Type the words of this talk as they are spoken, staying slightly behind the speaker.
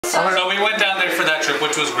So we went down there for that trip,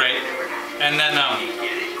 which was great. And then on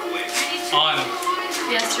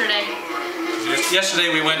yesterday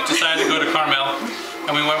we decided to go to Carmel,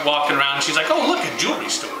 and we went walking around. She's like, "Oh, look, a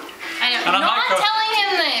jewelry store." I know. And I'm not telling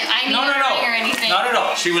him that I need a ring or anything. Not at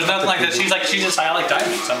all. She was nothing like that. She's like, I like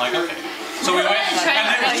diamonds. I'm like, okay. So we went, and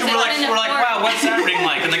then we're like, wow, what's that ring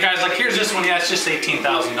like? And the guy's like, here's this one. Yeah, it's just $18,000.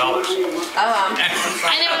 I know.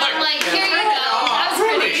 I'm like, here you go. That was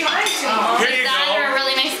pretty. Here you go. Or a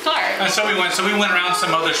really nice card. And so we went around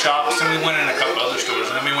some other shops, and we went in a couple other stores,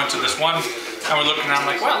 and then we went to this one, and we're looking around,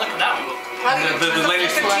 like, wow, look at that one. The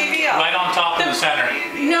lady's right on top in the center.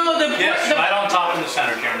 No, right on top in the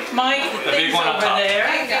center, Karen. Mike, the big one on top. There.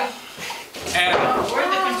 And where'd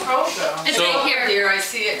the control go? It's right here. I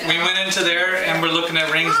see it. We went into there and we're looking at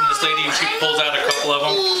rings, and this lady, she pulls out a couple of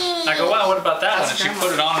them. And I go, wow, what about that one? And she put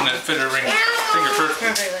it on and it fit her finger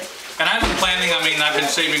perfectly. And I've been planning, I've been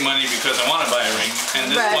saving money because I want to buy a ring. And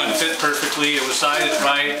this one fit perfectly. It was sized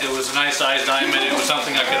right. It was a nice size diamond. It was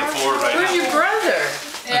something I could afford right now. Where's your brother?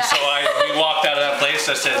 And so we walked out of that place.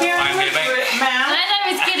 I said, find me a bank. And I thought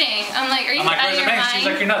I was kidding. I'm like, are you out of your mind? She's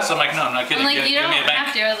like, you're nuts. I'm like, no, I'm not kidding. I'm like, you don't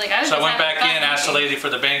have to. I was like, I was So I went back in, asked the lady for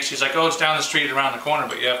the bank. She's like, oh, it's down the street around the corner,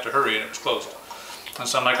 but you have to hurry, and it was closed. And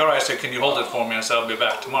so I'm like, all right. I said, can you hold it for me? I said, I'll be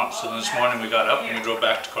back tomorrow. So then this morning we got up and we drove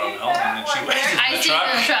back to Carmel, and then she waited in the truck. I see her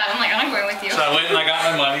in the truck. I'm like, I'm going with you. So I went and I got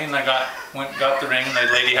my money, and I got the ring, and the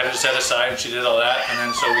lady had it set aside, and she did all that. And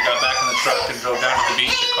then so we got back in the truck and drove down to the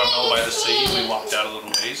beach at Carmel by the sea. We walked out a little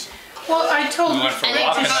ways. Well, I told him to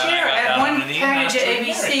share at one package of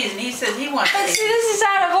ABCs, and he says he wants. But see, this is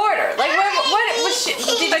out of order. Like, what was she?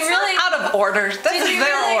 Did you really out of order? This is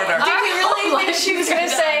their order. Did you really think she was going to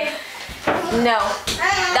say? No,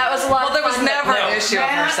 that was a lot. Well, there was never an issue of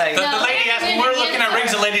her saying. The lady asked, when we're looking at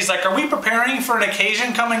rings, the lady's like, "Are we preparing for an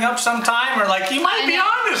occasion coming up sometime, or like you might be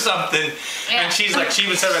onto something?" Yeah. And she's like, she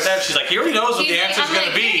even said right there, she's like, "He already knows what the answer's going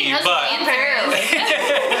to be, but."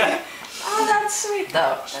 Oh, that's sweet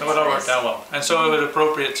though. So it all worked out well. And so it was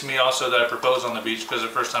appropriate to me also that I proposed on the beach, because the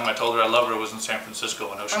first time I told her I loved her was in San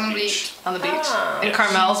Francisco in Ocean Beach. On the beach. In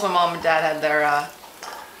Carmel's when Mom and Dad had their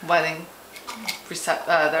wedding,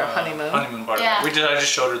 their honeymoon. Honeymoon party. Yeah. I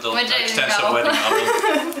just showed her the extensive wedding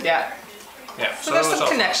album. Yeah. Yeah. So there's some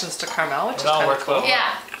connections to Carmel, which is kind of cool.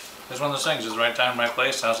 Yeah. It's one of those things. It's the right time, right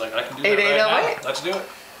place. And I was like, I can do that 8808. right now. Let's do it.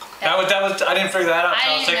 That was. I didn't figure that out until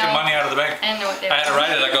I was taking money out of the bank. I didn't know what they were. I had to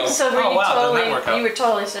write it. I go, so oh wow, didn't that work out? You were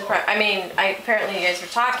totally surprised. I mean, apparently you guys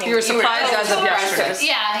were talking. You were surprised as of yesterday.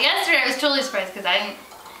 Yeah, yesterday I was totally surprised because I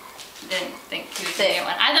didn't think he was gonna get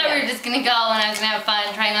one. I thought we were just gonna go and I was gonna have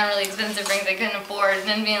fun trying on really expensive rings I couldn't afford, and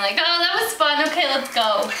then being like, oh, that was fun. Okay, let's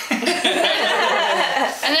go.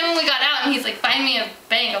 And then when we got out and he's like, find me a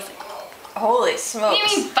bank, I was like, holy smokes. What do you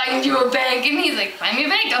mean find you a bank? And he's like, find me a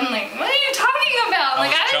bank. I'm like, what are you talking about? I'm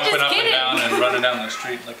like, I was just kidding. Jumping up and down and running down the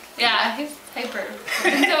street. Like, yeah, he's hyper. So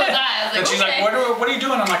was I. And she's like, what are you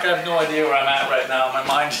doing? I'm like, I have no idea where I'm at right now. My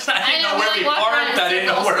mind just, I didn't know where we parked. I didn't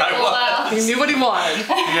know where I was. He knew what he wanted.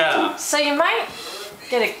 Yeah. So you might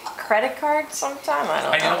get a credit card sometime? I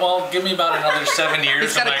don't know. Well, give me about another 7 years.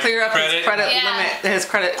 He's got to clear up his credit limit, his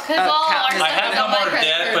credit account. I have no more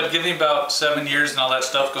debt, but give me about 7 years and all that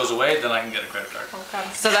stuff goes away, then I can get a credit card. Okay.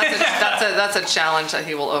 So that's a challenge that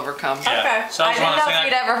he will overcome. Yeah. Okay. So I didn't know if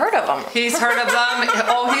you'd ever heard of them. He's heard of them.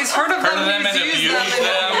 Oh, he's heard of them. And abused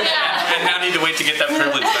them. And now I need to wait to get that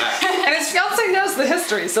privilege back. And his fiance knows the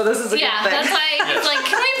history, so this is a good thing. Yeah, that's why he's like,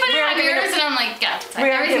 can we put it on yours? And I'm like, yeah,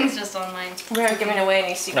 everything's just online. We aren't giving away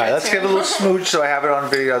any secrets. All right, let's get a little smooch so I have it on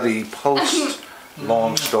video, the post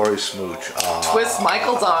long story smooch. Twist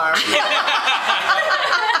Michael's arm.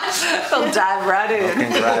 He'll dive right in.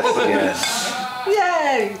 Congrats again.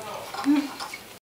 Yay!